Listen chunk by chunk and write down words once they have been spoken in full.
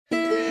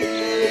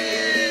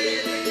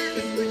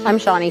I'm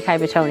Chani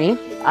Kaibetoney.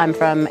 I'm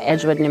from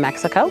Edgewood, New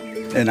Mexico.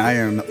 And I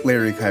am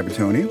Larry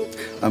Kaibetoney.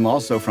 I'm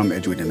also from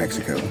Edgewood, New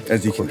Mexico,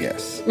 as you can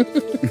guess.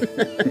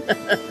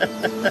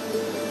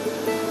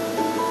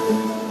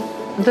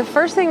 The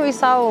first thing we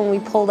saw when we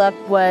pulled up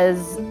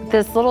was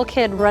this little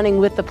kid running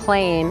with the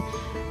plane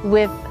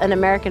with an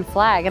American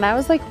flag. And I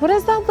was like, what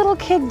is that little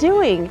kid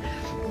doing?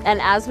 And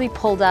as we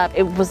pulled up,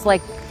 it was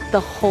like the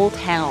whole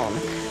town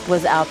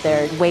was out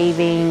there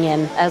waving.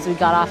 And as we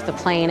got off the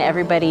plane,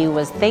 everybody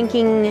was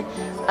thanking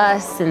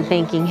us and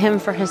thanking him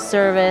for his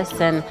service.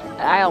 And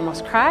I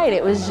almost cried.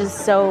 It was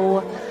just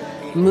so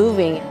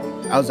moving.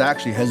 I was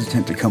actually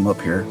hesitant to come up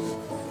here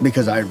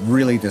because I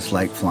really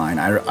dislike flying.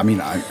 I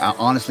mean,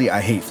 honestly,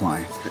 I hate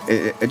flying.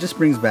 It just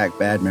brings back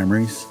bad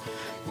memories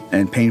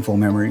and painful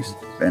memories.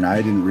 And I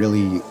didn't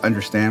really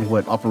understand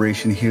what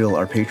Operation Heal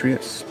Our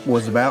Patriots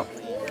was about.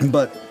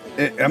 But,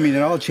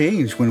 it all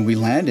changed when we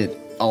landed.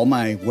 All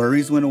my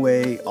worries went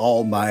away,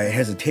 all my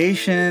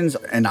hesitations,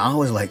 and I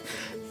was like,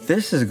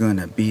 this is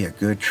gonna be a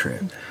good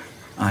trip.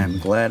 I'm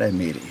glad I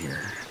made it here.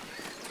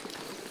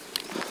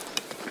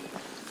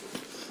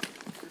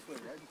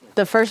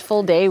 The first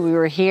full day we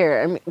were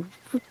here,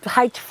 we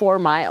hiked 4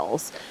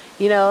 miles.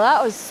 You know,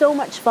 that was so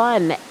much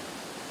fun.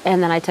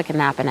 And then I took a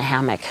nap in a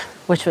hammock,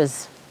 which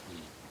was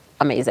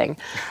amazing.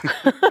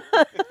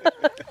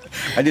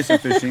 I did some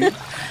fishing.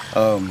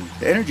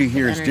 The energy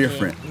here is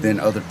different than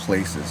other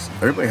places.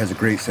 Everybody has a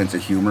great sense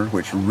of humor,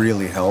 which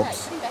really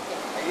helps.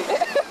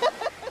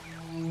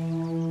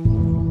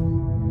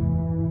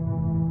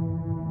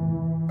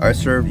 I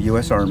served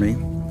U.S. Army.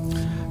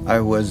 I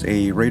was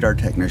a radar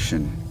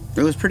technician.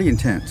 It was pretty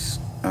intense.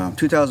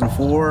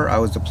 2004, I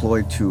was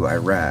deployed to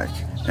Iraq.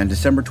 And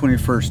December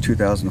 21st,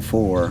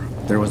 2004,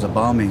 there was a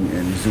bombing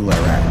in Mosul,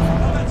 Iraq.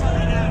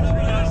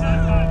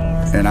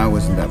 And I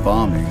was in that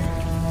bombing.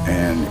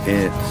 And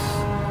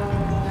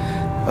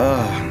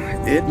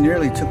it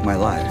nearly took my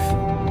life.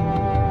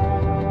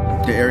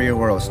 The area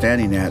where I was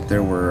standing at,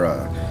 there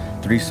were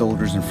 3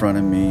 soldiers in front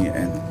of me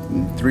and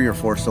 3 or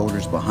 4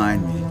 soldiers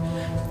behind me.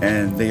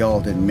 And they all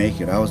didn't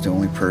make it. I was the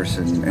only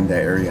person in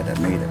that area that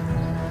made it.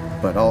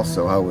 But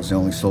also, I was the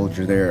only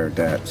soldier there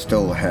that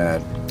still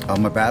had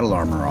my battle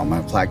armor on,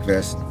 my flak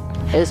vest.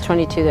 It was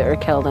 22 that were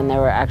killed, and there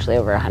were actually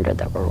over 100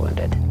 that were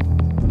wounded.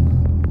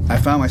 I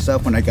found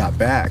myself when I got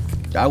back,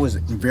 I was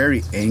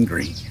very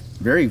angry,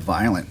 very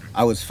violent.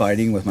 I was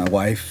fighting with my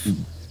wife,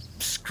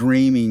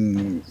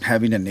 screaming,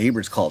 having the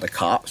neighbors call the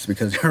cops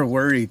because they were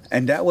worried.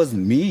 And that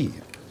wasn't me.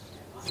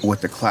 With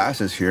the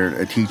classes here,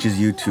 it teaches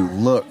you to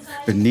look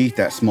beneath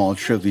that small,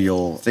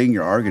 trivial thing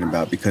you're arguing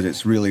about because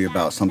it's really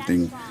about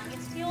something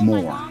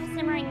more.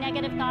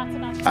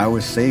 I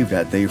was saved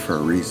that day for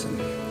a reason.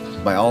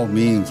 By all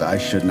means, I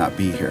should not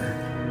be here.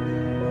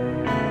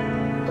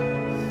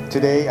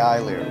 Today, I,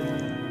 Larry,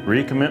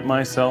 recommit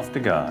myself to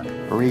God.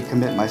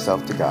 Recommit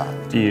myself to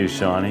God. To you,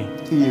 Chani.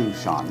 To you,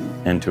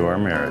 Chani. And to our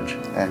marriage.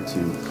 And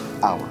to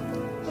our.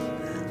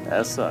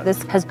 As such.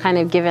 This has kind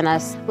of given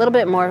us a little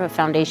bit more of a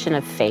foundation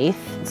of faith.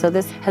 So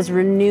this has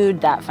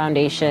renewed that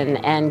foundation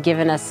and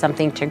given us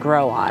something to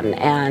grow on.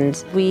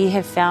 And we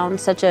have found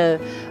such a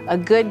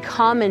good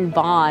common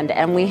bond,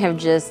 and we have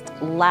just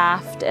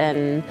laughed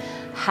and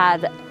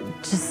had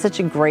just such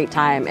a great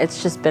time.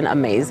 It's just been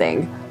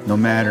amazing. No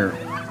matter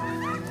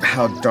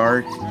how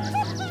dark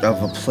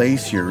of a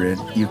place you're in,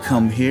 you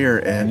come here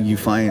and you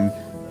find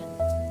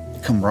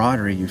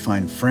camaraderie, you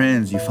find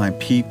friends, you find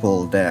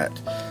people that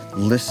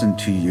listen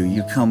to you.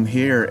 You come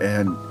here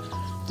and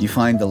you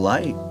find the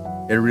light.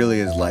 It really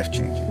is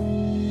life-changing.